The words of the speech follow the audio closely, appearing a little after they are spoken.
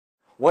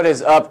What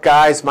is up,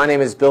 guys? My name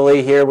is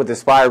Billy here with the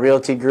JBER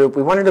Realty Group.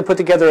 We wanted to put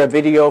together a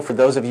video for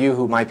those of you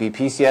who might be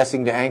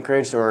PCSing to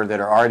Anchorage or that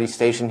are already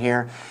stationed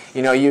here.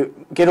 You know, you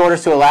get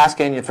orders to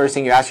Alaska and the first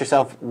thing you ask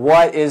yourself,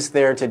 what is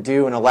there to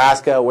do in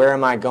Alaska? Where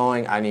am I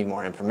going? I need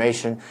more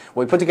information.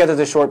 We put together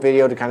this short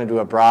video to kind of do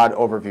a broad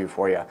overview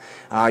for you.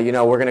 You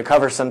know, we're going to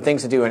cover some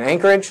things to do in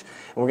Anchorage,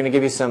 and we're going to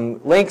give you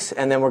some links,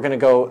 and then we're going to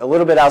go a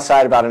little bit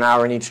outside, about an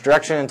hour in each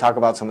direction, and talk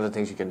about some of the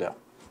things you can do.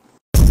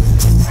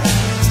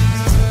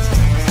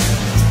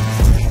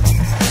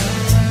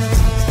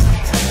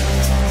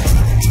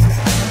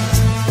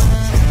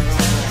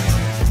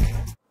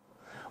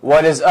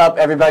 What is up,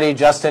 everybody?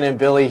 Justin and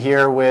Billy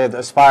here with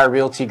JBER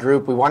Realty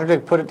Group. We wanted to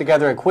put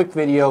together a quick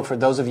video for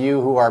those of you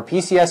who are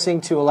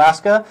PCSing to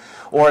Alaska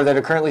or that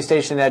are currently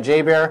stationed at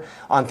JBER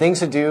on things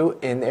to do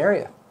in the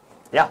area.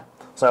 Yeah,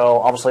 so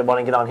obviously want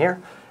to get on here,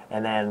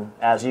 and then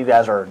as you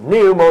guys are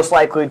new, most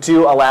likely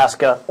to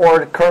Alaska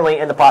or currently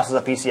in the process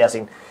of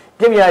PCSing,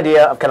 give you an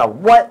idea of kind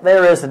of what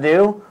there is to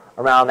do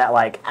around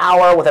that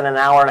hour, within an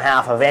hour and a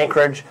half of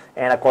Anchorage,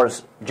 and of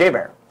course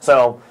JBER.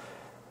 So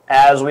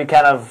as we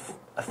kind of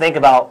think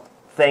about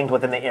things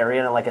within the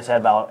area, and like I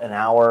said, about an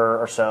hour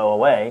or so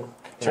away,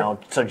 you know,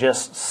 so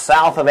just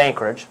south of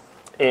Anchorage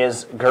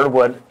is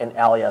Girdwood and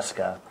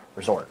Alaska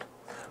Resort.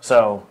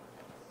 So,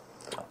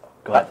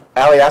 go ahead.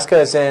 Alaska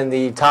is in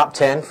the top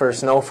 10 for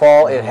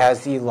snowfall. It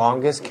has the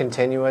longest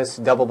continuous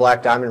double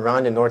black diamond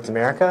run in North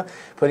America,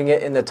 putting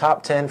it in the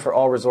top 10 for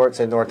all resorts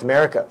in North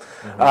America.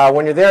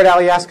 When you're there at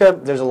Alaska,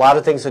 there's a lot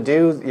of things to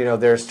do. You know,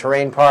 there's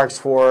terrain parks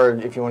for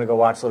if you want to go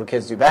watch little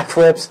kids do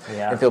backflips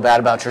and feel bad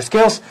about your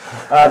skills.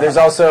 There's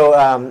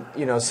also,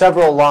 you know,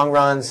 several long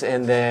runs,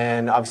 and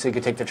then obviously you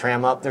could take the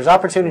tram up. There's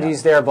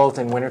opportunities there both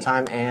in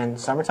wintertime and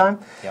summertime.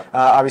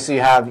 Obviously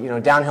you have, you know,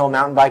 downhill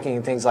mountain biking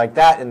and things like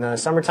that in the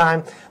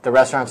summertime. The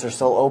restaurants are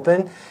still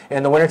open.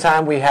 In the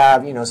wintertime, we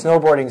have, you know,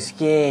 snowboarding,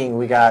 skiing.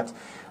 We got,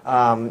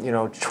 you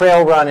know,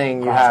 trail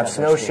running. You have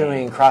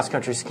snowshoeing,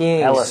 cross-country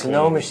skiing,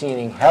 snow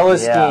machining, heli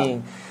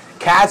skiing,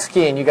 cat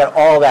skiing. You got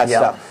all that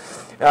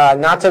stuff.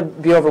 Not to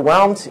be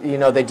overwhelmed, you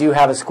know, they do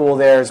have a school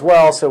there as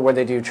well, so where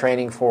they do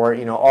training for,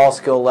 you know, all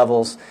skill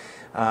levels,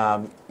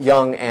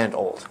 young and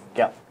old.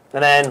 Yep.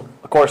 And then,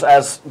 of course,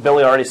 as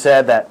Billy already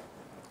said, that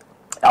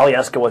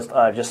Alaska was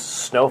just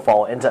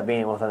snowfall ends up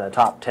being within the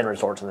top 10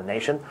 resorts in the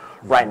nation.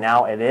 Right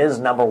now, it is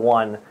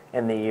 #1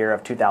 in the year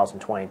of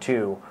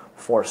 2022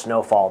 for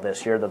snowfall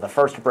this year. They're the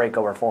first to break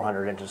over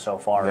 400 inches so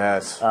far.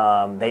 Yes.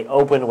 They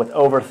opened with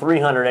over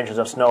 300 inches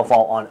of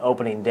snowfall on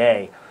opening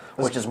day,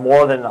 which is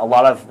more than a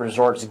lot of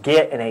resorts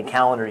get in a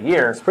calendar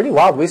year. It's pretty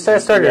wild. We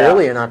started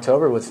early in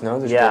October with snow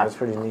this year. It's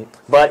pretty neat.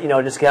 But, you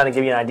know, just to kind of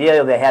give you an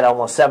idea, they had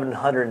almost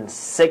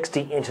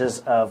 760 inches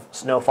of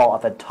snowfall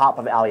at the top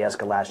of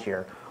Alaska last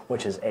year,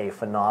 which is a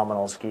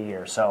phenomenal ski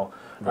year. So,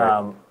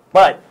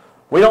 but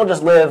we don't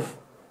just live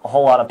a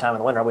whole lot of time in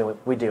the winter.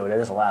 We do. It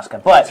is Alaska.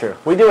 But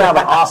we do have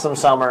an awesome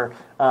summer,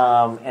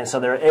 and so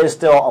there is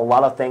still a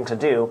lot of things to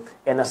do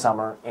in the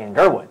summer in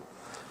Girdwood.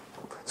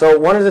 So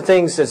one of the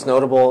things that's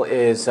notable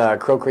is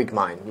Crow Creek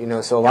Mine. You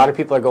know, so a lot of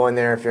people are going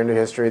there. If you're into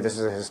history, this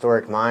is a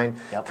historic mine.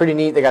 Pretty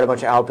neat. They got a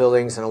bunch of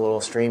outbuildings and a little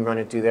stream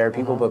running through there.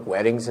 People book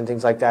weddings and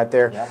things like that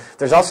there.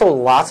 There's also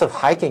lots of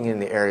hiking in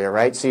the area,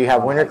 right? So you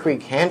have Winter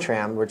Creek Hand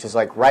Tram, which is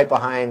like right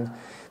behind,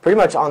 pretty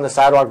much on the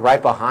sidewalk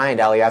right behind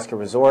Alaska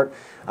Resort.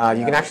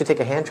 You can actually take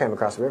a hand tram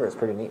across the river. It's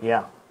pretty neat.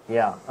 So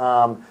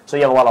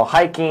you have a lot of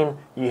hiking,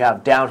 you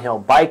have downhill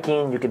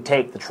biking, you can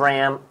take the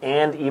tram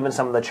and even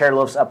some of the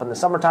chairlifts up in the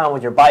summertime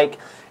with your bike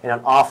and an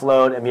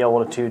offload and be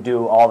able to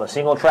do all the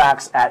single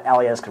tracks at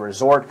Alaska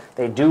Resort.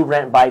 They do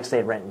rent bikes,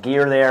 they rent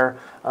gear there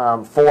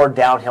for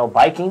downhill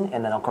biking,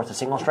 and then of course the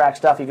single track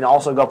stuff. You can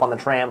also go up on the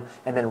tram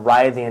and then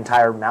ride the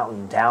entire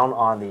mountain down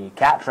on the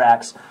cat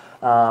tracks.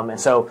 And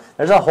so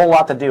there's a whole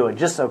lot to do. And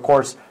just, of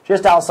course,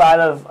 just outside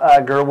of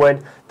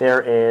Girdwood, there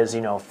is,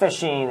 you know,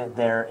 fishing,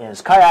 there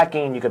is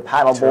kayaking, you can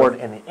paddleboard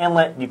in the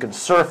inlet, you can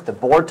surf the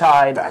board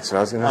tide. That's what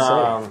I was going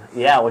to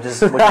say. Yeah, which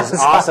is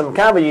awesome.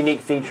 Kind of a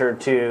unique feature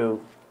to,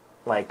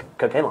 like,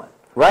 Cook Inlet.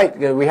 Right.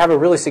 We have a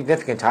really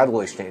significant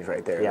tidal exchange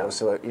right there.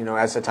 So, you know,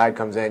 as the tide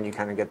comes in, you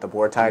kind of get the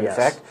board tide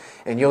effect.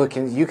 And you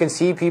can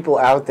see people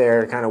out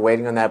there kind of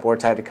waiting on that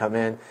board tide to come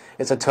in.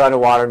 It's a ton of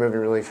water moving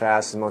really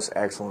fast. It's most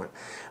excellent.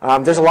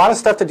 There's a lot of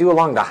stuff to do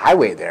along the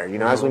highway there. You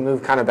know, as we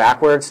move kind of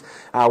backwards,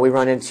 we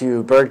run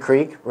into Bird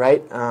Creek,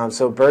 right?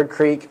 So Bird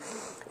Creek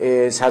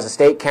has a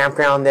state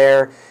campground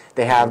there.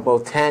 They have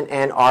both tent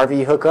and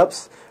RV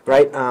hookups.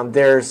 Right,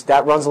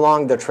 that runs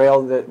along the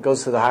trail that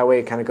goes to the highway.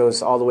 It kind of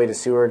goes all the way to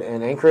Seward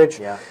and Anchorage.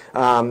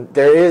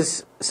 There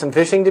is some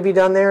fishing to be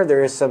done there.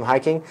 There is some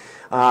hiking.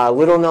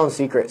 Little known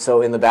secret.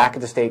 So in the back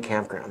of the state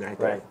campground, right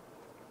there.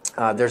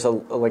 There's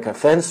like a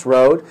fenced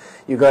road.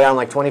 You go down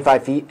like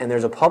 25 feet, and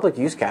there's a public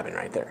use cabin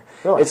right there.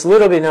 Really? It's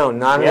little bit known.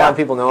 Not a lot of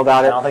people know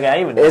about it. I don't think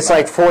I even know It's about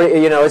like 40.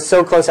 You know, it's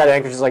so close out of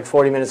Anchorage. It's like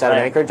 40 minutes out of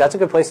Anchorage. That's a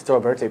good place to throw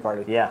a birthday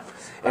party. Yeah.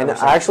 100%. And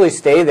I actually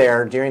stay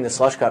there during the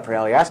slush cut for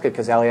Alaska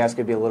because Alaska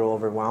could be a little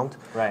overwhelmed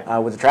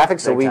with the traffic.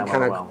 So we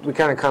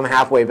kind of come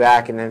halfway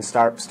back and then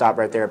stop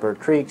right there at Bird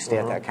Creek, stay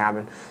at that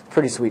cabin.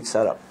 Pretty sweet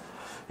setup.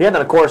 Yeah,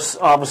 then of course,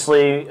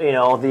 obviously, you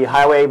know, the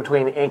highway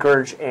between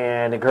Anchorage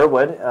and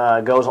Girdwood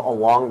goes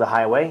along the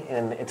highway,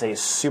 and it's a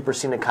super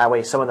scenic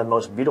highway. Some of the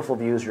most beautiful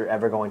views you're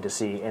ever going to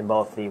see in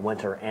both the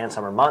winter and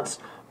summer months.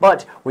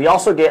 But we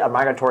also get a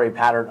migratory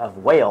pattern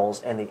of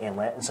whales in the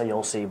inlet, and so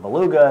you'll see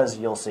belugas,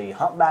 you'll see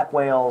humpback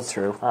whales.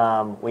 True.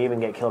 We even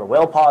get killer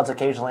whale pods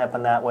occasionally up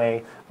in that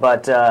way.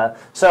 But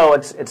so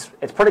it's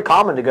pretty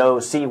common to go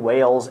see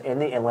whales in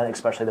the inlet,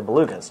 especially the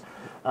belugas.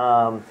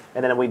 And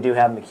then we do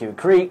have McHugh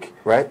Creek,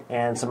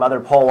 and some other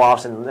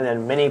pull-offs, and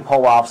then many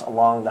pull-offs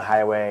along the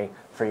highway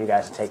for you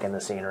guys to take in the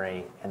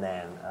scenery. And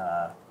then,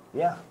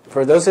 yeah.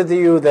 For those of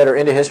you that are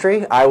into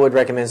history, I would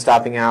recommend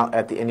stopping out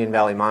at the Indian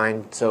Valley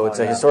Mine. So it's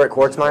a historic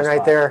quartz mine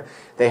right there.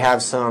 They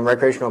have some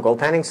recreational gold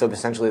panning, so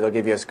essentially they'll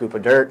give you a scoop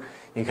of dirt.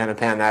 You kind of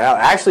pan that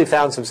out. I actually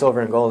found some silver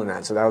and gold in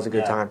that, so that was a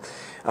good time.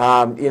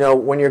 You know,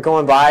 when you're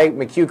going by,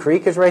 McHugh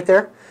Creek is right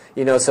there.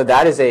 You know, so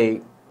that is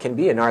can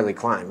be a gnarly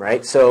climb,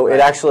 right? So it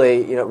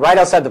actually, you know, right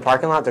outside the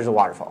parking lot, there's a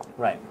waterfall.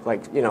 Right.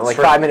 Like, you know, like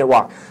 5-minute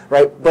walk,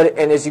 right? But,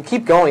 and as you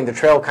keep going, the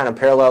trail kind of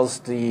parallels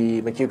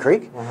the McHugh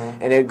Creek,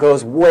 and it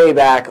goes way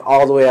back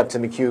all the way up to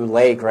McHugh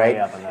Lake, right?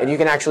 And you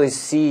can actually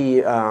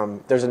see,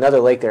 there's another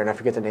lake there, and I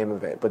forget the name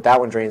of it, but that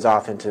one drains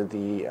off into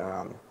the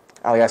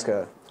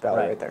Alaska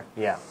Valley right there.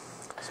 Yeah.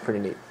 It's pretty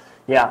neat.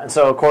 Yeah, and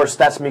so, of course,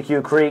 that's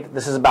McHugh Creek.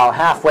 This is about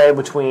halfway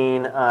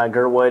between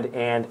Girdwood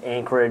and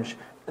Anchorage.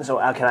 So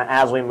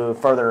as we move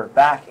further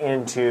back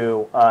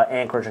into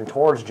Anchorage and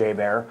towards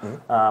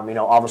JBER, you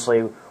know,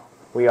 obviously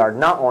we are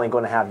not only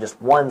going to have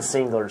just one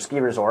singular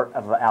ski resort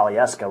of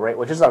Alaska, right,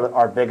 which is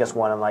our biggest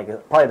one and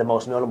like probably the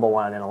most notable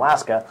one in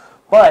Alaska,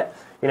 but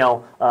you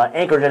know,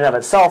 Anchorage in and of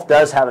itself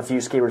does have a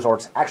few ski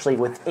resorts actually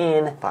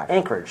within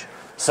Anchorage.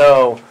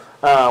 So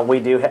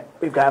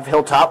we've got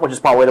Hilltop, which is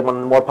probably one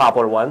of the more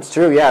popular ones.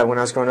 True, yeah. When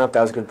I was growing up,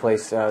 that was a good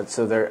place.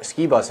 So their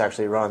ski bus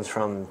actually runs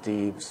from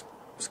the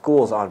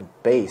schools on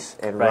base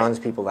and runs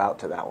people out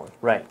to that one.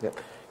 Right. Yep.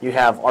 You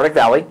have Arctic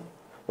Valley,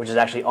 which is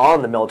actually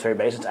on the military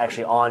base. It's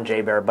actually on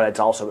JBER, but it's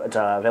also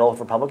available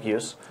for public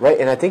use. Right,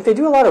 and I think they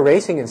do a lot of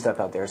racing and stuff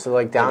out there. So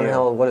like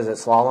downhill, what is it,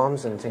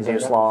 slaloms and things like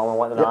that? Slalom and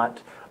whatnot.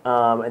 Yep.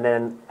 And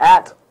then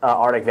at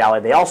Arctic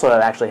Valley, they also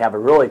actually have a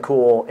really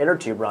cool inner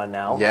tube run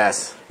now.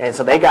 Yes. And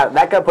so that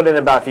got put in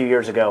about a few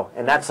years ago,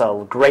 and that's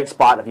a great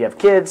spot if you have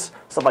kids,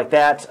 stuff like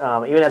that.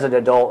 Even as an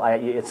adult,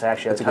 it's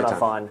actually a ton of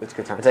fun. It's a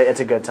good time. It's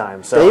a good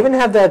time. So they even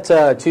have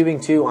that tubing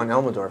too on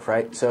Elmendorf,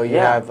 right? So you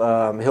have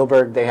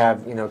Hillberg. They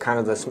have kind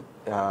of this.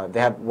 They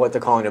have what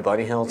they're calling a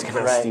bunny hill. It's kind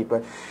of steep,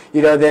 but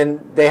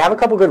then they have a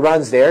couple good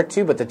runs there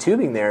too. But the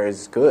tubing there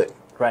is good.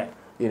 Right.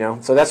 You know,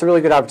 so that's a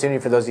really good opportunity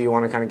for those of you who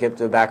want to kind of get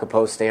to the back of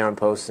post, stay on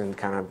post, and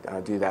kind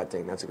of do that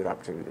thing. That's a good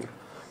opportunity.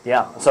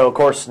 Yeah. So, of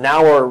course,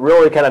 now we're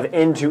really kind of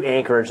into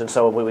Anchorage, and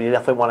so we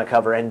definitely want to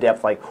cover in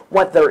depth like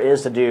what there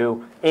is to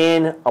do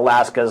in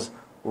Alaska's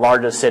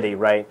largest city,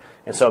 right?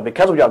 And so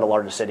because we are the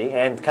largest city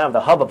and kind of the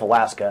hub of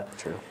Alaska,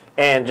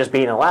 and just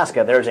being in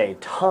Alaska, there's a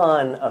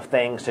ton of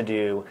things to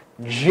do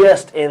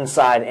just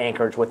inside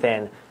Anchorage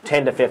within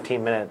 10 to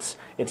 15 minutes.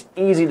 It's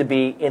easy to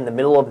be in the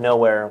middle of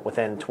nowhere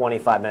within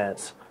 25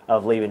 minutes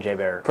of leaving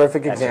JBER.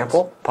 Perfect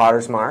example,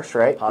 Potter's Marsh,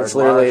 right?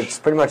 It's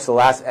pretty much the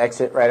last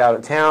exit right out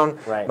of town.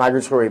 Right.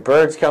 Migratory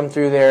birds come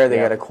through there. They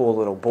got a cool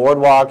little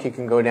boardwalk you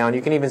can go down.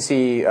 You can even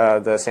see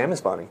the salmon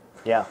spawning.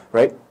 Yeah.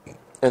 Right?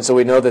 And so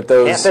we know that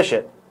those... Can't fish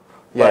it.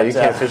 Yeah, you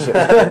can't fish it.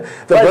 The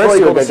birds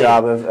do a good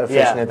job of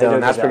fishing it, though,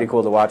 and that's pretty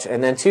cool to watch.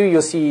 And then, too,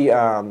 you'll see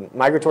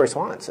migratory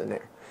swans in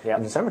there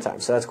in the summertime,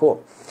 so that's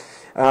cool.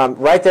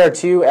 Right there,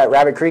 too, at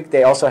Rabbit Creek,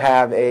 they also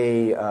have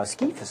a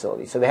ski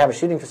facility. So they have a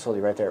shooting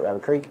facility right there at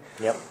Rabbit Creek.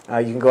 Yep.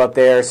 You can go up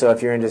there, so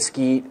if you're into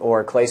skeet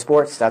or clay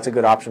sports, that's a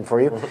good option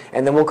for you.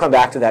 And then we'll come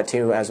back to that,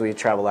 too, as we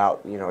travel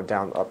out,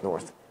 down up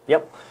north.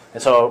 Yep.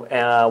 And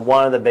so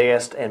one of the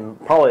biggest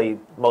and probably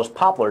most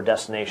popular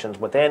destinations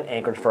within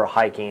Anchorage for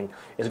hiking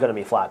is going to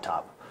be Flat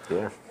Top.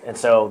 Yeah. And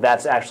so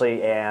that's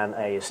actually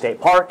a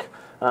state park.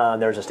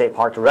 There's a state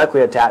park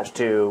directly attached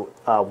to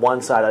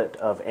one side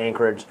of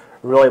Anchorage.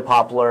 Really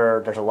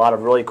popular. There's a lot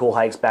of really cool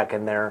hikes back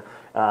in there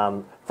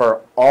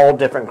for all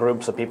different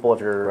groups of people. If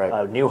you're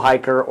a new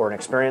hiker or an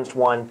experienced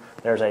one,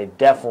 there's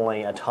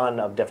definitely a ton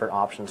of different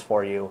options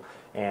for you.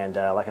 And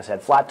like I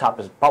said, Flat Top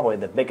is probably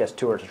the biggest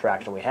tourist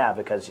attraction we have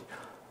because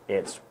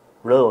it's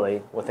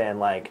really within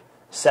like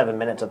 7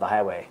 minutes of the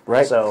highway.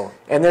 Right. So,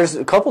 and there's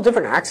a couple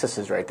different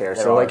accesses right there.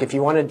 So like if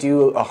you want to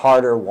do a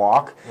harder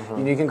walk,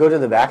 you can go to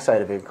the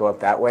backside of it, go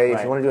up that way.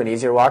 If you want to do an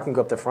easier walk, you can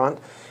go up the front.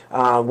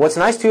 What's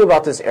nice too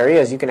about this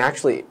area is you can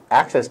actually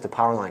access the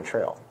Powerline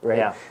Trail, right?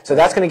 Yeah. So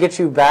that's going to get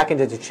you back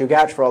into the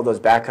Chugach for all those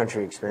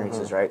backcountry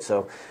experiences, right?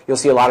 So you'll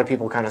see a lot of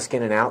people kind of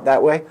skinning out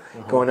that way,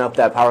 going up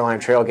that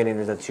Powerline Trail, getting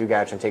into the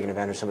Chugach and taking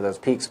advantage of some of those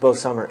peaks, both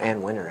summer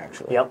and winter,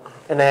 actually. Yep.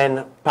 And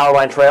then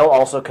Powerline Trail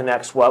also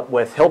connects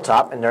with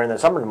Hilltop, and during the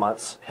summer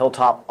months,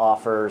 Hilltop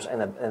offers,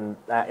 and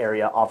that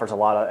area offers a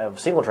lot of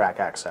single track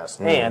access,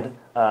 and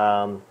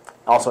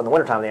also in the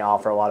wintertime, they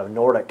offer a lot of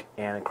Nordic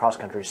and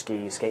cross-country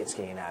skate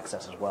skiing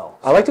access as well.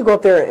 I like to go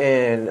up there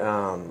in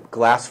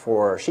glass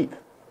for sheep.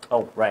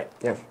 Oh, right.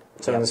 Yeah.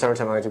 So in the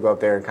summertime, I like to go up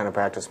there and kind of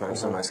practice some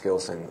of my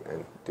skills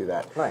and do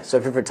that. Nice. So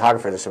if you're a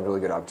photographer, there's some really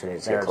good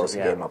opportunities to get close to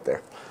the game up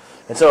there.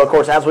 And so, of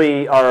course, as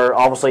we are,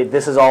 obviously,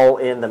 this is all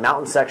in the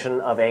mountain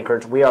section of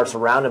Anchorage. We are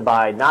surrounded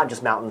by not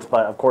just mountains,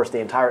 but, of course, the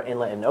entire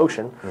inlet and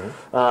ocean.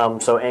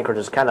 So Anchorage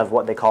is kind of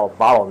what they call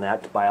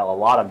bottlenecked by a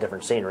lot of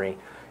different scenery.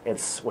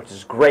 Which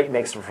is great,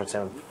 makes for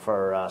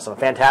some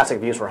fantastic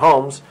views for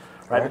homes,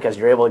 right? Because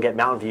you're able to get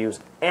mountain views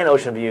and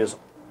ocean views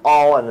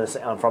all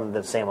from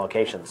the same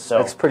locations. So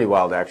it's pretty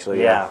wild,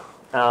 actually. Yeah.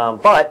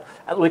 But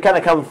as we kind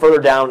of come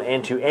further down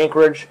into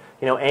Anchorage,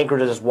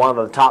 Anchorage is one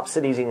of the top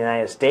cities in the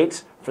United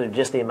States for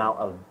just the amount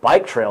of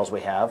bike trails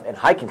we have and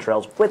hiking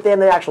trails within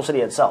the actual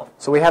city itself.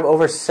 So we have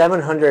over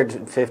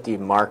 750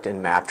 marked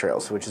and mapped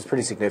trails, which is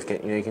pretty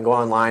significant. You can go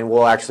online.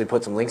 We'll actually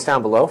put some links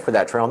down below for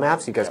that trail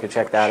map, so you guys can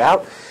check that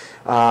out.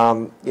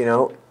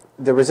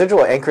 The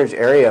residual Anchorage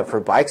area for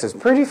bikes is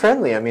pretty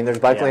friendly. I mean, there's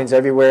bike lanes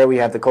everywhere. We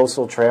have the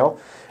Coastal Trail,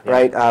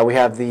 right? We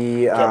have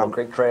the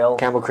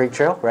Campbell Creek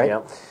Trail, right?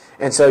 Yep.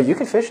 And so you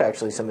can fish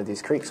actually some of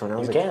these creeks. When I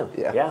was you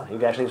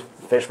can actually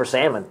fish for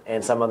salmon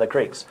in some of the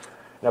creeks.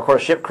 And of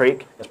course, Ship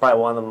Creek is probably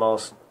one of the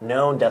most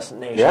known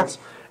destinations.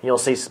 Yeah. You'll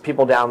see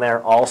people down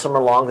there all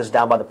summer long. This is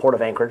down by the port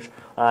of Anchorage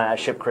at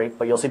Ship Creek,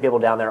 but you'll see people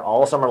down there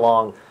all summer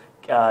long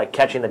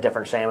catching the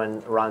different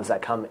salmon runs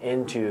that come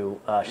into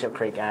Ship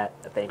Creek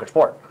at the Anchorage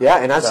port. Yeah,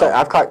 and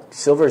I've caught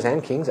silvers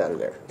and kings out of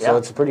there, so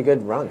it's a pretty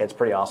good run. It's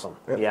pretty awesome.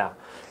 Yeah.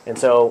 And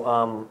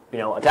so,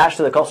 attached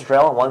to the Coastal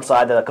Trail on one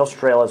side, the Coastal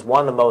Trail is one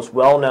of the most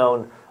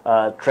well-known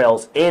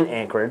trails in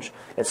Anchorage.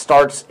 It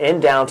starts in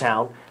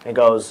downtown and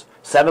goes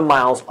 7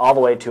 miles all the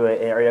way to an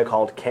area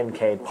called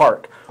Kincaid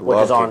Park, which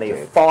is on the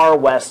far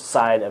west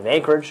side of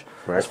Anchorage.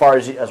 Right. As far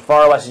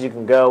west as you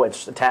can go,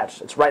 it's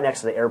attached. It's right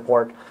next to the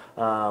airport.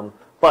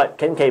 But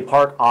Kincaid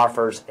Park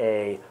offers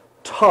a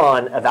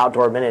ton of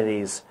outdoor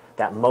amenities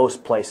that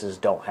most places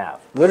don't have.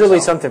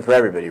 Literally something for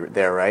everybody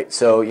there, right?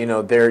 So,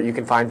 there you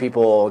can find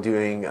people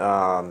doing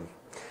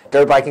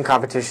dirt biking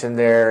competition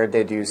there.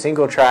 They do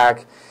single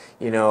track.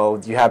 You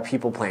have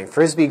people playing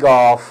frisbee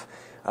golf.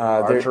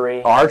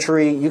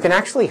 Archery. You can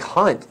actually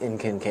hunt in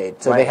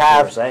Kincaid. So they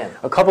have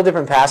a couple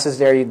different passes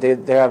there.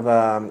 They have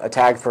a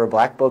tag for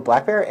both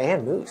black bear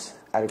and moose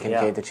out of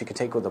Kincaid that you can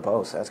take with a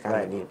bow. So that's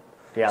kind of neat.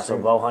 Yeah, so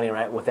bow hunting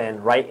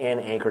right in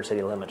Anchorage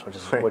city limits, which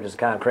is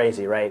kind of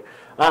crazy, right?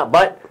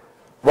 But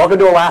welcome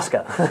to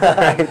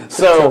Alaska.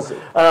 So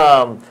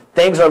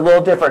things are a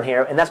little different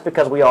here, and that's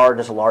because we are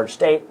just a large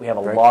state. We have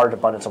a large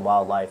abundance of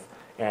wildlife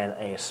and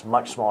a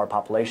much smaller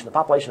population. The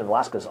population of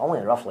Alaska is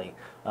only roughly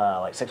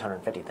like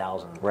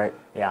 650,000. Right.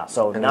 Yeah.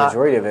 So and the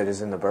majority of it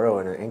is in the borough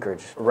in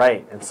Anchorage.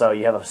 Right. And so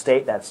you have a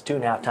state that's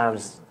 2.5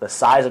 times the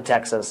size of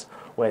Texas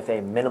with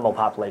a minimal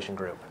population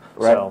group.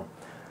 Right. So,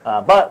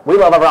 but we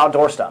love our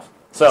outdoor stuff.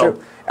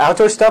 So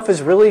outdoor stuff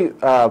is really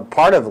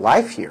part of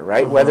life here,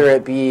 right? Whether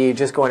it be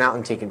just going out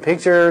and taking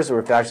pictures, or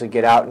if you actually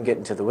get out and get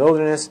into the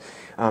wilderness,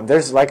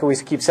 there's, like we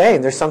keep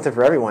saying, there's something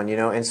for everyone,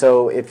 And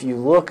so if you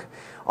look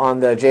on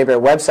the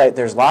JBER website,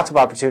 there's lots of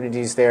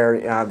opportunities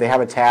there. They have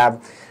a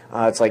tab.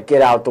 It's like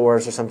Get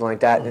Outdoors or something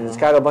like that, and it's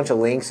got a bunch of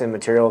links and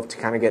material to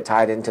kind of get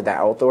tied into the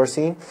outdoor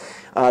scene.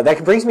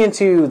 That brings me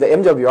into the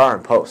MWR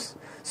and posts.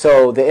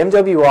 So the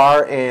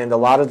MWR and a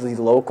lot of the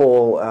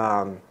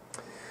local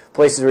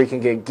places where you can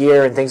get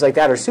gear and things like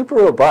that are super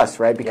robust,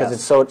 right? Because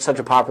it's such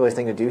a popular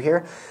thing to do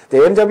here. The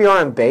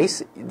MWR and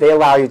base, they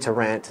allow you to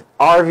rent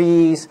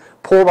RVs,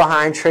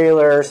 pull-behind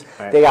trailers.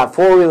 Right. They got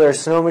four-wheelers,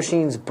 snow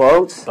machines,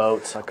 boats, all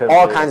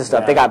kinds of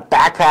stuff. Yeah. They got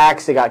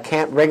backpacks. They got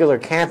regular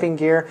camping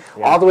gear,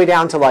 all the way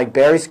down to like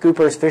berry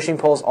scoopers, fishing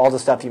poles, all the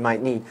stuff you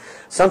might need.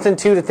 Something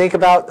too to think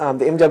about.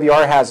 The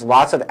MWR has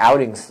lots of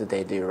outings that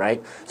they do,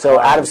 right? So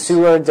out of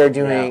Seward, they're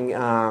doing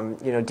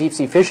deep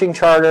sea fishing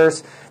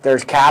charters.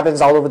 There's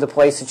cabins all over the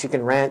place that you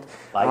can rent.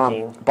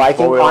 Biking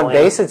on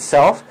base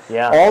itself.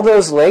 Yeah. All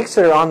those lakes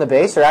that are on the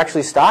base are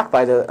actually stocked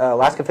by the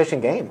Alaska Fish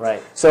and Game.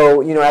 Right.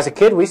 So as a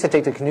kid, we used to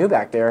take the canoe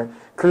back there,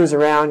 cruise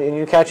around, and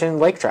you're catching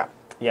lake trout.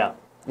 Yeah.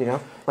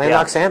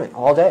 Landlocked salmon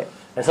all day.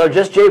 And so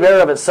just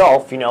JBER of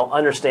itself,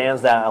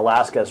 understands that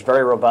Alaska is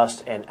very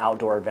robust in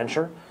outdoor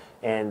adventure,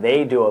 and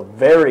they do a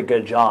very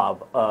good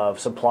job of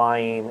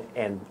supplying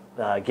and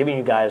giving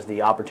you guys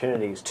the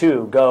opportunities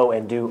to go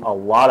and do a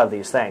lot of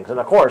these things. And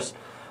of course,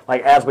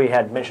 like as we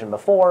had mentioned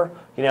before,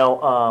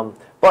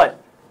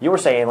 but you were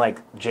saying like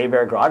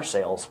JBER garage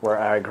sales were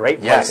a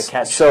great place to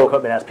catch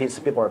equipment as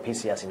people are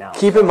PCSing out.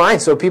 Keep in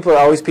mind, so people are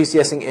always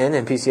PCSing in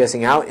and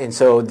PCSing out, and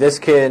so this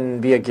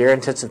can be a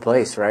gear-intensive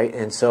place, right?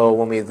 And so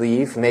when we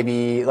leave,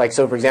 maybe, like,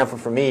 so for example,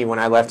 for me, when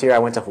I left here, I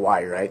went to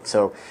Hawaii, right?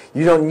 So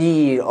you don't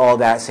need all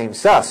that same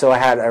stuff. So I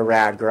had a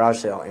rad garage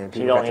sale, and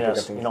people you don't need a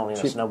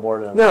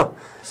snowboard and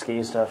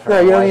ski stuff. No,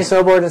 you don't need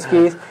snowboard and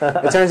skis.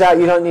 It turns out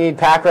you don't need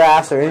pack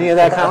rafts or any of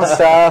that kind of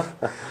stuff.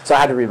 So I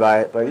had to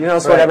rebuy it, but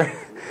it's whatever.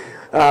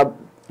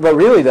 But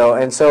really, though,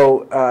 and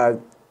so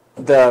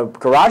the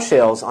garage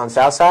sales on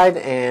Southside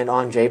and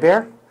on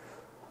JBER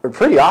are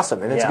pretty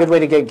awesome, and it's a good way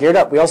to get geared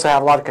up. We also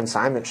have a lot of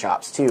consignment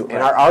shops, too. And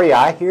our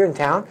REI here in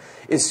town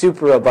is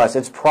super robust.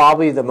 It's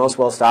probably the most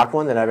well-stocked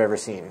one that I've ever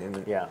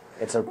seen. Yeah,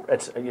 it's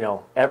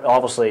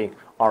obviously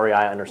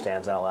REI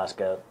understands that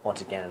Alaska,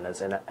 once again, is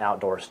an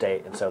outdoor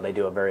state, and so they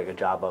do a very good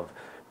job of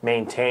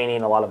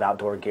maintaining a lot of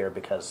outdoor gear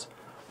because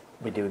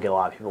we do get a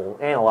lot of people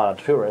and a lot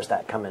of tourists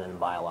that come in and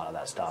buy a lot of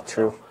that stuff.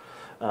 True.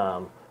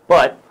 So,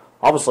 but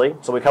obviously,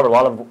 so we covered a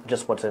lot of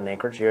just what's in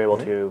Anchorage. You're able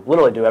to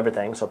literally do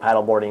everything. So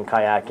paddleboarding,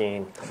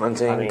 kayaking,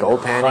 hunting,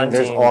 gold panning,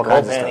 there's all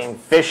kinds of stuff.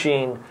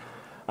 Fishing.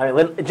 I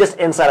mean, just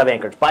inside of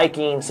Anchorage,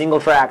 biking, single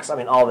tracks. I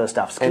mean, all this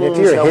stuff. Skiing, and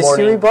if you're a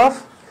history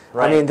buff,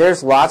 right. I mean,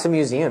 there's lots of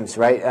museums,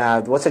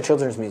 right? What's the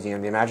children's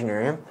museum? The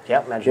Imaginarium.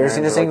 Yep, Imaginarium. You ever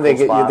seen this thing?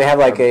 Cool they have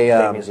like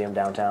a museum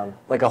downtown,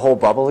 like a whole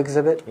bubble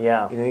exhibit.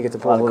 Yeah, you get to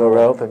pull a little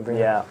rope and bring.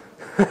 Yeah,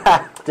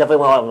 definitely a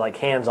lot of like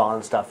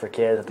hands-on stuff for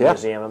kids at the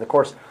museum, and of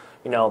course,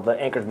 the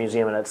Anchorage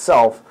Museum in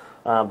itself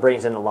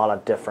brings in a lot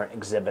of different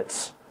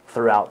exhibits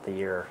throughout the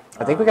year.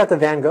 I think we got the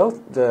Van Gogh,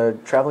 the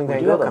traveling Van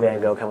Gogh. We do have the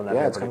Van Gogh coming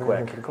up pretty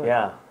quick. quick.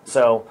 Yeah,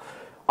 so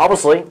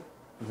obviously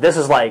this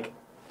is like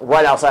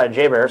right outside of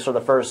JBER. So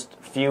the first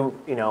few,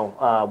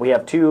 we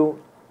have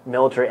 2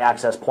 military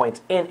access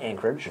points in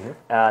Anchorage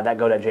that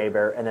go to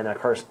JBER, and then of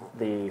course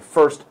the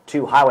first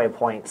 2 highway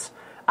points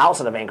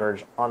outside of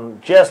Anchorage, on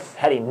just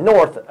heading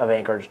north of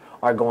Anchorage,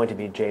 are going to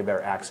be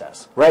JBER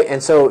access. Right,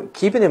 and so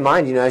keeping in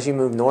mind, as you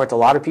move north, a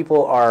lot of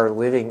people are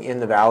living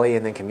in the valley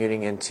and then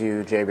commuting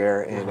into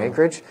JBER and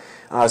Anchorage.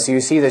 So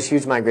you see this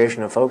huge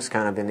migration of folks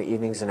kind of in the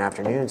evenings and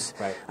afternoons.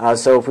 Right.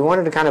 So if we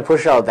wanted to kind of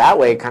push it out that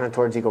way, kind of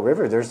towards Eagle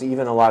River, there's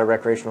even a lot of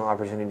recreational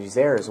opportunities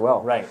there as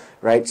well. Right.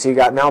 Right. So you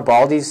got Mount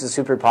Baldy's, a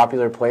super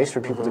popular place for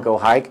people to go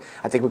hike.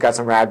 I think we got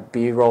some rad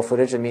B-roll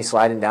footage of me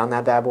sliding down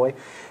that bad boy.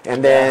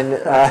 And then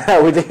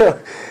we do.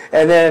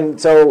 And then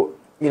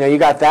you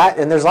got that,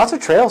 and there's lots of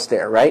trails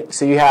there, right?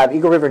 So you have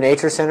Eagle River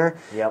Nature Center,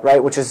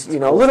 right, which is,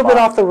 a little bit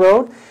off the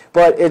road,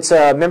 but it's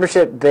a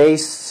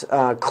membership-based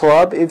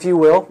club, if you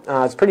will.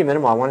 It's pretty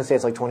minimal. I want to say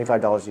it's like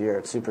 $25 a year.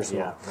 It's super small.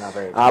 Yeah, not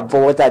very but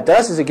what that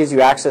does is it gives you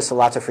access to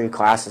lots of free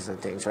classes and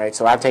things, right?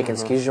 So I've taken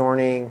ski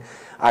journing.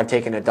 I've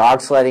taken a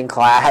dog sledding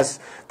class.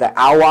 The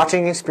owl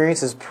watching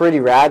experience is pretty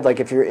rad.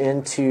 Like if you're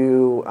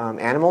into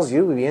animals,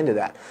 you would be into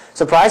that.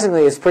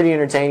 Surprisingly, it's pretty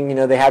entertaining.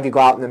 They have you go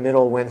out in the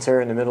middle of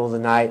winter, in the middle of the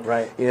night,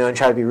 right. And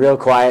try to be real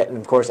quiet. And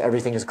of course,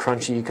 everything is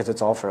crunchy because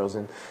it's all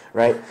frozen,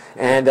 right?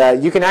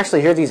 And you can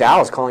actually hear these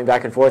owls calling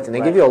back and forth, and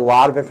they give you a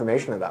lot of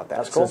information about that.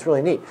 That's cool. So it's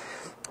really neat.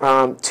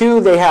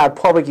 2, they have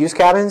public use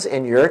cabins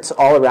and yurts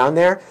all around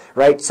there,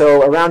 right?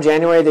 So around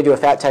January, they do a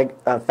fat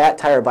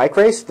tire bike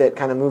race that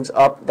kind of moves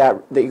up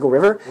the Eagle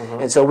River.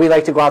 And so we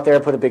like to go out there,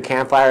 put a big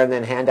campfire, and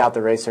then hand out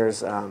the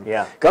racers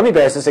gummy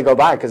bears as they go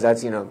by, because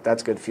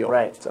that's good fuel.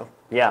 Right. So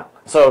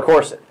So of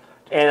course,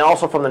 and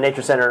also from the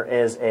Nature Center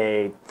is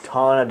a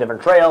ton of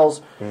different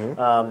trails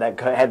that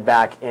head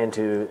back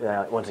into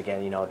once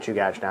again,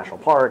 Chugach National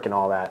Park and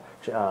all that.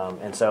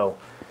 And so,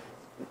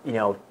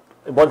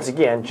 once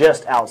again,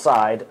 just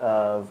outside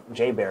of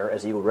JBER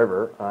as Eagle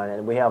River,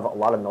 and we have a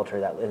lot of military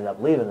that ended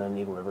up leaving in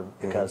Eagle River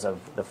because of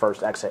the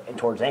first exit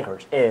towards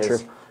Anchorage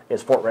is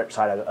Fort Rich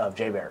side of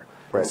JBER.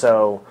 Right.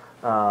 So,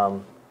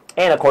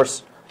 and of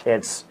course,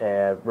 it's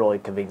a really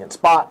convenient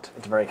spot.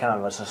 It's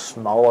it's a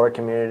smaller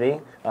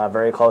community,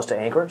 very close to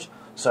Anchorage.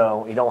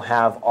 So you don't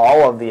have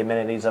all of the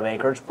amenities of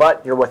Anchorage,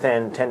 but you're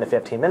within 10 to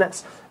 15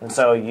 minutes. And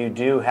so you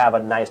do have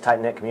a nice,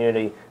 tight-knit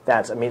community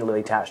that's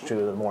immediately attached to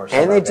the more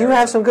and they do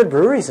have some good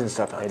breweries and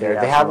stuff out there.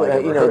 They have,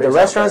 the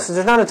restaurants.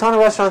 There's not a ton of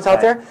restaurants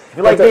out there. If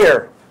you like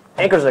beer,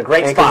 Anchorage is a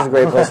great spot. Anchorage is a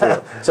great place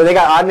to go. So they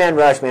got Odd Man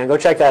Rush, man. Go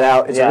check that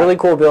out. It's a really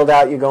cool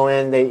build-out. You go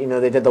in,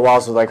 they did the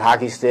walls with like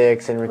hockey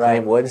sticks and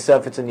reclaimed wood and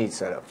stuff. It's a neat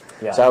setup.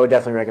 Yeah. So I would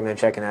definitely recommend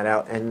checking that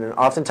out. And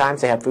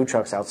oftentimes they have food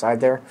trucks outside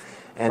there.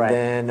 And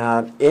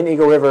then in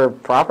Eagle River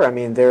proper,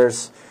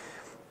 there's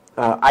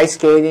ice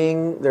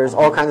skating. There's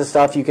all kinds of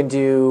stuff you can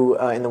do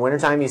in the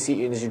wintertime. You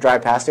see, as you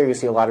drive past there, you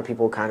see a lot of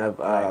people kind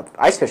of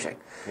ice fishing.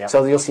 Yep.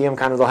 So you'll see them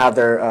they'll have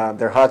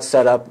their huts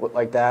set up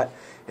like that,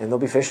 and they'll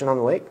be fishing on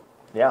the lake.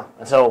 Yeah,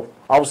 and so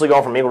obviously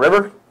going from Eagle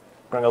River, we're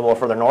going to go a little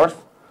further north.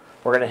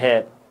 We're going to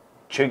hit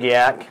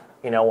Chugach,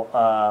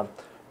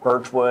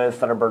 Birchwood,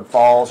 Thunderbird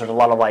Falls. There's a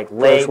lot of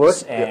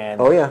lakes and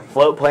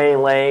float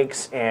plane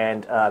lakes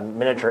and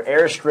miniature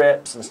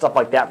airstrips and stuff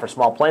like that for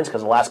small planes,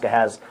 because Alaska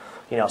has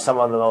some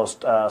of the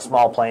most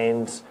small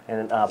planes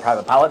and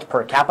private pilots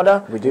per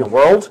capita in the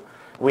world.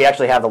 We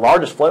actually have the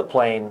largest float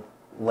plane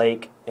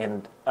lake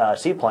and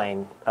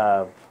seaplane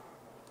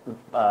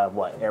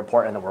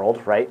airport in the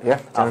world, right? Yeah,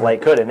 off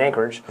Lake Hood in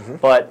Anchorage.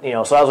 But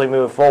so as we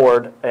move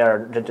forward,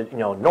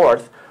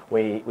 north,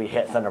 we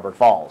hit Thunderbird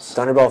Falls.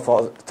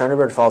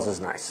 Thunderbird Falls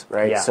is nice,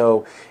 right? Yeah.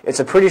 So it's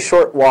a pretty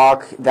short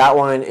walk. That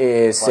one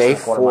is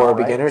safe for mile,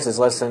 beginners. It's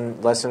less than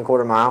a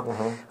quarter mile.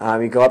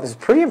 You go up. It's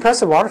pretty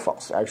impressive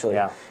waterfalls, actually.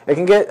 Yeah. It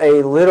can get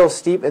a little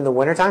steep in the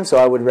wintertime, so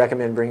I would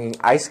recommend bringing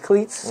ice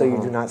cleats so you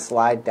do not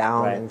slide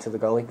down into the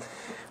gully.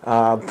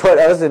 But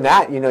other than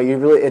that,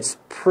 it's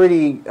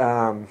pretty.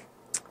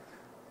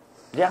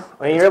 Yeah,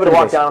 I mean, you're able to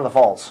walk down in the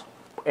falls,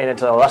 and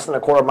it's less than a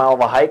quarter mile of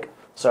a hike,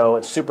 so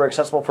it's super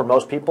accessible for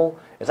most people.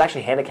 It's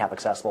actually handicap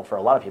accessible for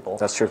a lot of people.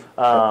 That's true.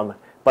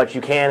 But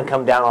you can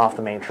come down off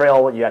the main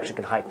trail. You actually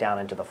can hike down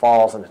into the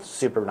falls, and it's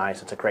super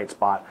nice. It's a great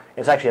spot.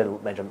 It's actually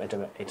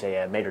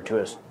a major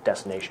tourist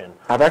destination.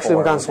 I've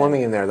actually gone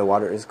swimming in there. The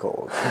water is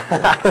cold.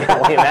 I can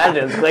only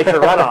imagine. It's glacier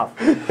runoff.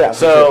 Yeah,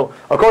 so,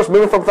 of course,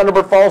 moving from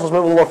Thunderbird Falls, let's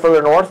move a little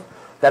further north.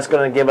 That's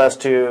going to give us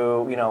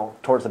to,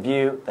 towards the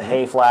Butte, the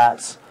Hay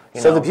Flats.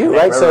 So the Butte,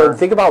 right? So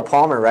think about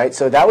Palmer, right?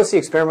 So that was the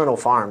experimental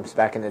farms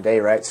back in the day,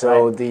 right?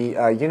 So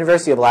the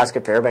University of Alaska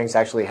Fairbanks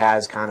actually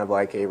has kind of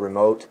like a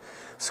remote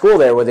school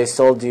there where they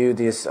still do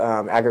these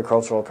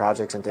agricultural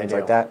projects and things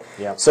like that.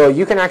 Yep. So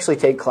you can actually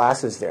take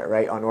classes there,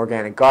 right? On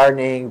organic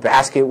gardening,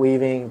 basket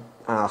weaving,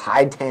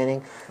 hide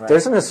tanning.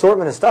 There's an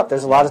assortment of stuff.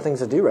 There's a lot of things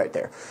to do right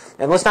there.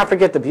 And let's not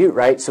forget the Butte,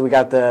 right? So we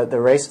got the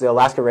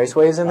Alaska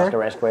Raceways in there.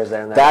 Raceways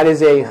there. That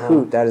is a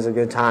hoot. That is a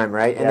good time,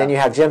 right? And then you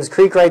have Gems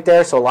Creek right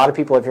there. So a lot of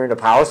people, if you're into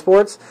power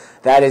sports,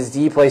 that is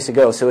the place to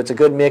go. So it's a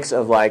good mix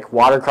of like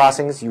water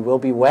crossings. You will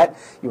be wet.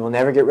 You will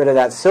never get rid of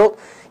that silt.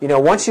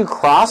 Once you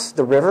cross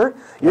the river,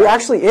 you're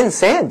actually in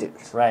sand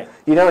dunes. Right.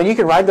 And you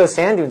can ride those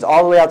sand dunes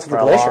all the way out to the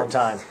glacier. For a long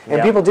time.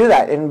 And people do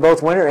that in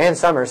both winter and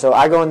summer. So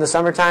I go in the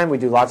summertime. We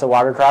do lots of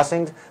water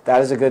crossings.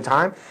 That is a good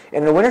time. And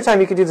in the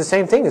wintertime, you can do the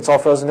same thing. It's all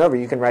frozen over.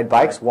 You can ride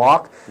bikes,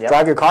 walk,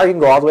 drive your car. You can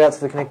go all the way out to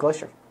the Knik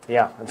Glacier.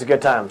 Yeah, it's a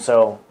good time.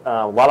 So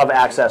a lot of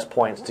access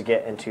points to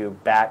get into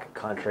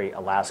backcountry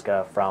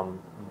Alaska from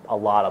a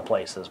lot of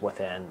places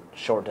within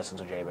short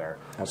distance of JBER.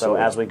 So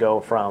as we go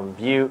from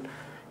Butte,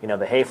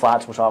 the Hay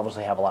Flats, which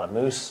obviously have a lot of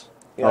moose,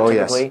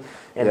 typically, yes.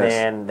 And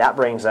then that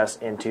brings us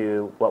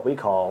into what we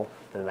call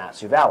the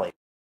Mat-Su Valley.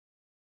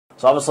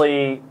 So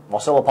obviously,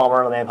 Wasilla, Palmer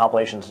are the main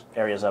population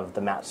areas of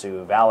the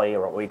Mat-Su Valley,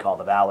 or what we call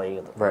the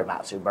Valley, the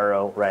Mat-Su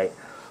Borough, right?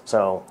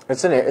 So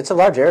it's a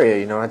large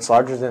area. It's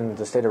larger than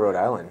the state of Rhode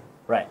Island.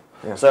 Right.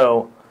 Yeah.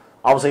 So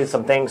obviously,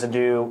 some things to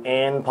do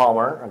in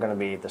Palmer are going to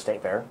be the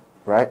State Fair.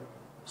 Right.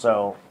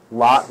 So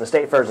the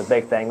State Fair is a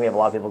big thing. We have a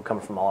lot of people come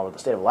from all over the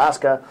state of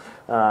Alaska.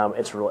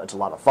 It's a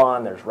lot of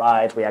fun. There's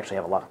rides. We actually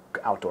have a lot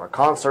of outdoor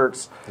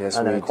concerts. Yes,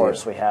 and then, of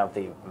course, we have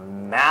the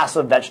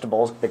massive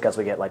vegetables because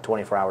we get like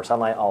 24-hour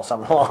sunlight all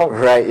summer long.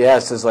 Right,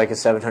 yes. It's like a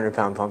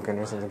 700-pound pumpkin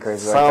or something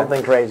crazy like that.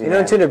 Something crazy.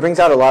 Too, it brings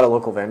out a lot of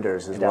local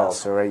vendors as well. Does.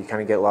 So, you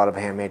kind of get a lot of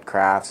handmade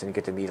crafts and you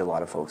get to meet a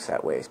lot of folks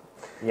that way.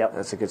 Yep.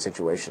 That's a good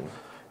situation.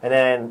 And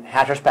then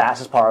Hatcher's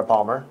Pass is part of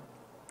Palmer.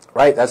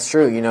 Right, that's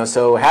true.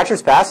 So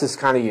Hatcher's Pass is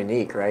kind of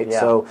unique, right?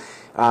 Yeah. So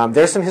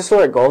there's some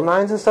historic gold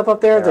mines and stuff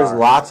up there. There's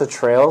lots of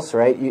trails,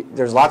 right?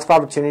 There's lots of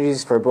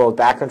opportunities for both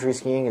backcountry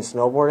skiing and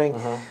snowboarding.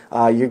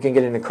 You can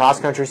get into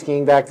cross-country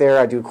skiing back there.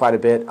 I do quite a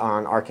bit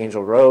on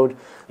Archangel Road.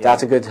 Yeah.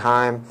 That's a good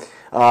time.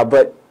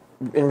 But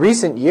in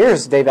recent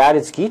years, they've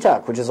added Ski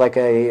Tuck, which is like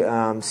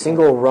a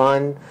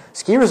single-run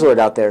ski resort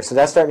out there. So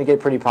that's starting to get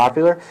pretty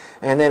popular.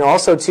 And then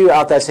also, too,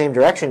 out that same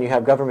direction, you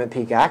have Government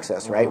Peak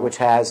Access, right, which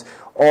has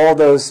all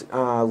those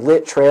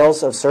lit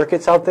trails of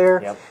circuits out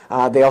there.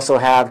 Yep. They also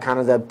have kind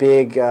of the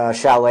big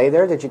chalet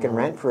there that you can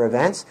rent for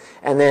events.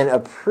 And then a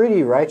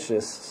pretty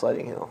righteous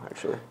sledding hill,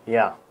 actually.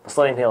 Yeah, the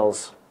sledding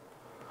hill's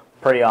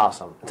pretty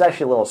awesome. It's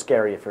actually a little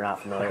scary if you're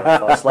not familiar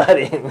with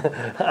sledding.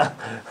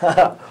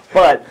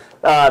 But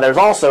there's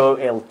also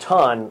a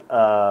ton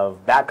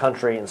of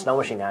backcountry and snow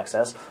machine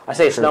access. I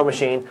say snow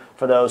machine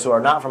for those who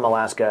are not from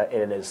Alaska.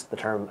 It is the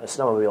term a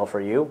snowmobile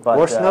for you, but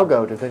or snow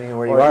go, depending on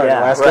where you are in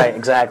Alaska. Right,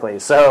 exactly.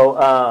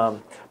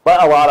 So,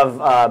 but a lot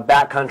of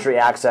backcountry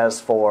access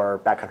for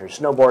backcountry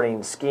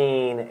snowboarding,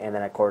 skiing, and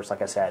then of course,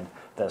 like I said,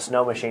 the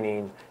snow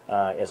machining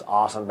is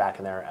awesome back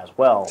in there as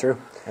well. True.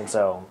 And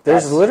so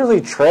there's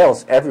literally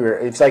trails everywhere.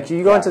 It's like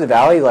you go into the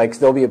valley, like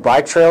there'll be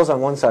bike trails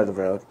on one side of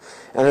the road,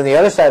 and then the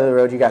other side of the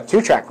road you got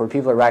two-track where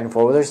people are riding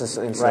four-wheelers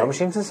and snow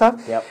machines and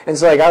stuff. Yep. And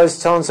so like I was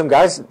telling some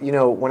guys,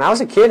 when I was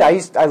a kid,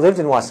 I lived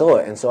in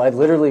Wasilla, and so I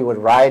literally would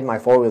ride my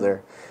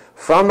four-wheeler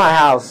from my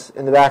house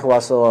in the back of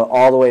Wasilla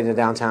all the way to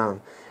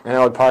downtown. And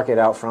I would park it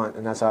out front,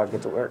 and that's how I'd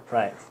get to work.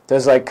 Right.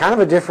 There's like kind of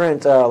a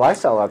different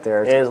lifestyle out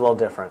there. It is a little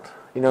different.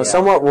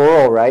 Somewhat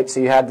rural, right? So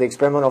you had the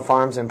experimental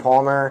farms in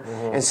Palmer,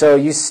 and so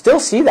you still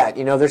see that.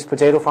 There's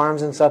potato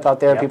farms and stuff out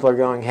there. Yep. People are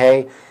going,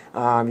 hey,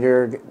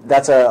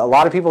 that's a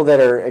lot of people that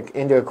are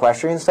into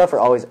equestrian stuff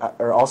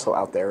are also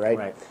out there, right?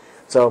 Right.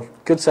 So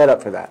good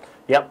setup for that.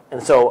 Yep.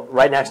 And so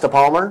right next to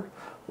Palmer,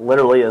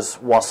 literally is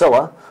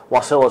Wasilla.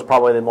 Wasilla is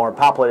probably the more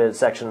populated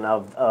section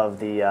of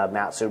the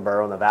Mat-Su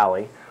Borough in the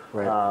valley.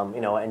 Right.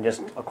 And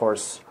just of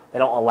course they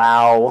don't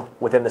allow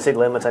within the city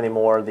limits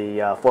anymore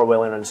the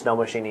four-wheeling and snow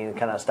machining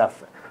kind of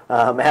stuff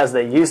as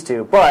they used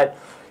to. But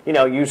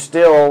you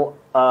still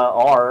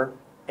are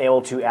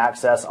able to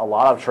access a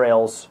lot of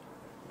trails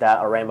that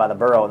are ran by the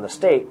borough and the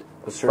state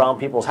from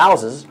people's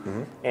houses.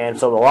 And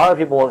so a lot of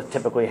people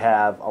typically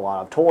have a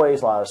lot of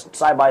toys, a lot of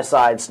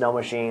side-by-side snow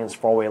machines,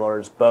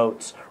 four-wheelers,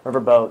 boats, river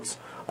boats,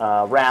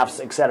 rafts,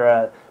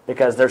 etc.,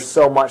 because there's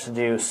so much to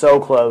do, so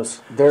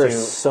close.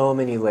 There's so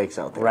many lakes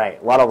out there.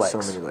 Right, a lot of lakes. So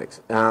many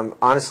lakes.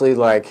 Honestly,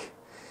 like,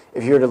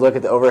 if you were to look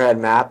at the overhead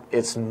map,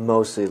 it's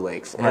mostly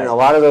lakes. And a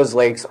lot of those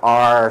lakes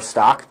are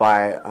stocked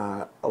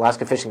by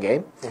Alaska Fish and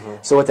Game.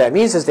 So what that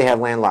means is they have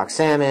landlocked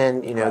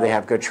salmon, they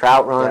have good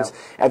trout runs.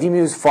 If you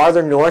move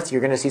farther north,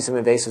 you're going to see some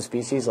invasive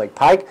species like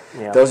pike.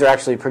 Those are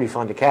actually pretty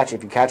fun to catch.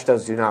 If you catch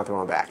those, do not throw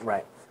them back.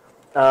 Right.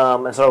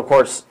 And so, of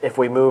course, if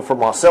we move from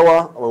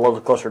Wasilla, a little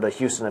closer to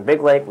Houston and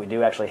Big Lake, we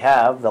do actually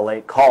have the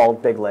lake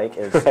called Big Lake.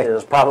 It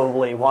is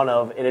probably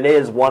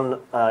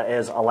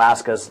is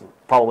Alaska's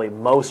probably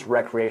most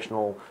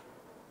recreational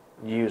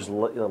used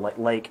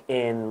lake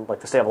in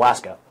the state of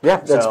Alaska.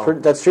 Yeah,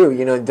 that's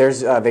true.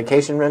 There's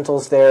vacation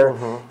rentals there.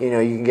 You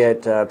can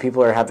get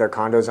people that have their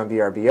condos on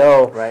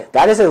VRBO. Right.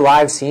 That is a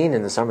live scene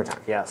in the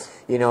summertime. Yes.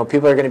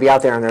 People are going to be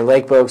out there on their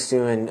lake boats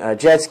doing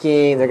jet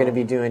skiing. They're going to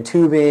be doing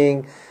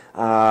tubing,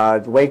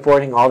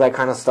 wakeboarding, all that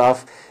kind of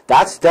stuff.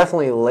 That's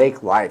definitely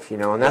lake life,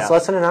 and that's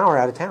less than an hour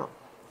out of town.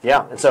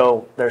 Yeah, and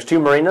so there's 2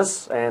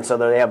 marinas, and so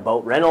they have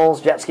boat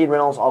rentals, jet ski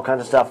rentals, all kinds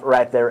of stuff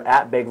right there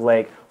at Big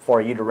Lake for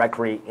you to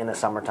recreate in the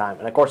summertime.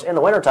 And of course, in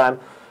the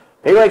wintertime,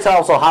 Big Lake's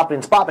also a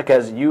hopping spot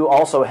because you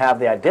also have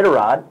the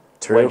Iditarod,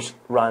 which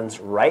runs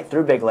right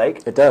through Big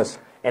Lake. It does.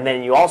 And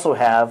then you also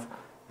have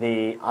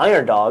the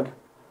Iron Dog,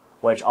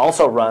 which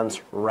also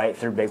runs right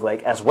through Big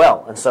Lake as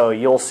well. And so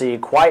you'll see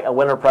quite a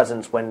winter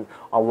presence when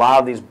a lot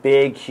of these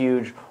big,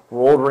 huge,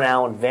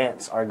 world-renowned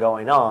events are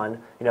going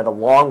on. The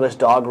longest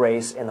dog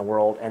race in the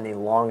world and the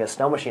longest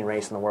snow machine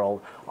race in the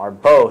world are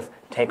both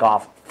take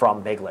off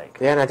from Big Lake.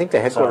 Yeah, and I think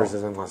the headquarters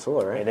is in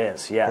Wasilla, right? It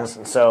is, yes.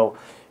 And so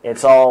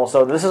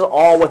this is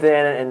all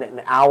within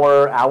an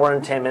hour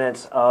and 10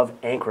 minutes of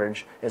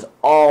Anchorage is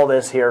all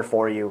this here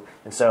for you.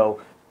 And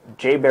so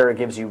JBER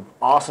gives you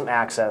awesome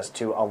access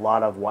to a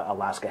lot of what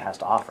Alaska has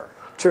to offer.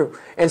 True.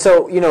 And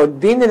so,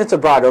 being that it's a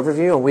broad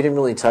overview and we didn't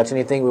really touch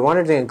anything, we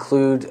wanted to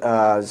include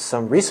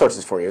some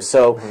resources for you.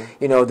 So,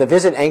 the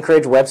Visit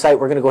Anchorage website,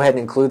 we're going to go ahead and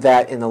include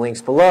that in the links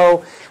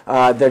below.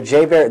 The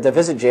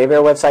Visit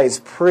JBER website is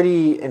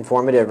pretty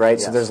informative, right?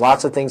 Yes. So there's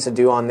lots of things to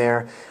do on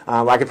there.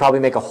 I could probably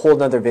make a whole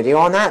nother video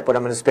on that, but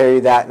I'm going to spare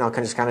you that, and I'll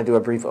just kind of do a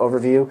brief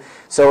overview.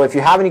 So if you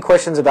have any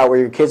questions about where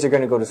your kids are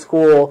going to go to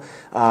school,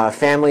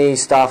 family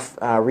stuff,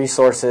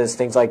 resources,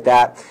 things like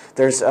that,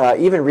 there's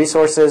even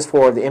resources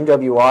for the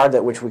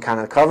MWR which we kind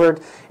of covered,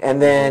 and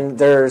then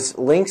there's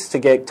links to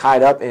get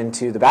tied up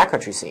into the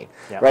backcountry scene,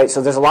 right?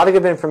 So there's a lot of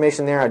good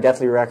information there. I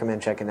definitely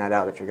recommend checking that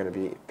out if you're going to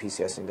be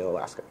PCSing to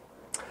Alaska.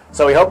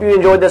 So we hope you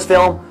enjoyed this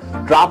film.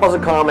 Drop us a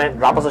comment,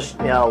 drop us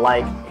a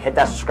like, hit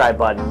that subscribe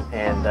button,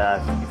 and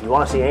if you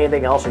want to see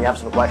anything else or you have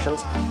some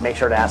questions, make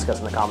sure to ask us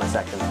in the comment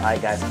section. All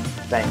right, guys,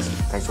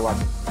 thanks for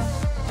watching.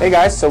 Hey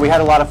guys, so we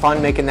had a lot of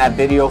fun making that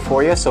video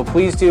for you, so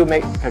please do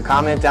make a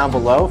comment down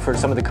below for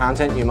some of the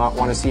content you might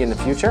want to see in the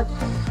future.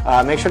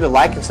 Make sure to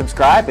like and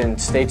subscribe and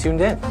stay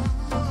tuned in.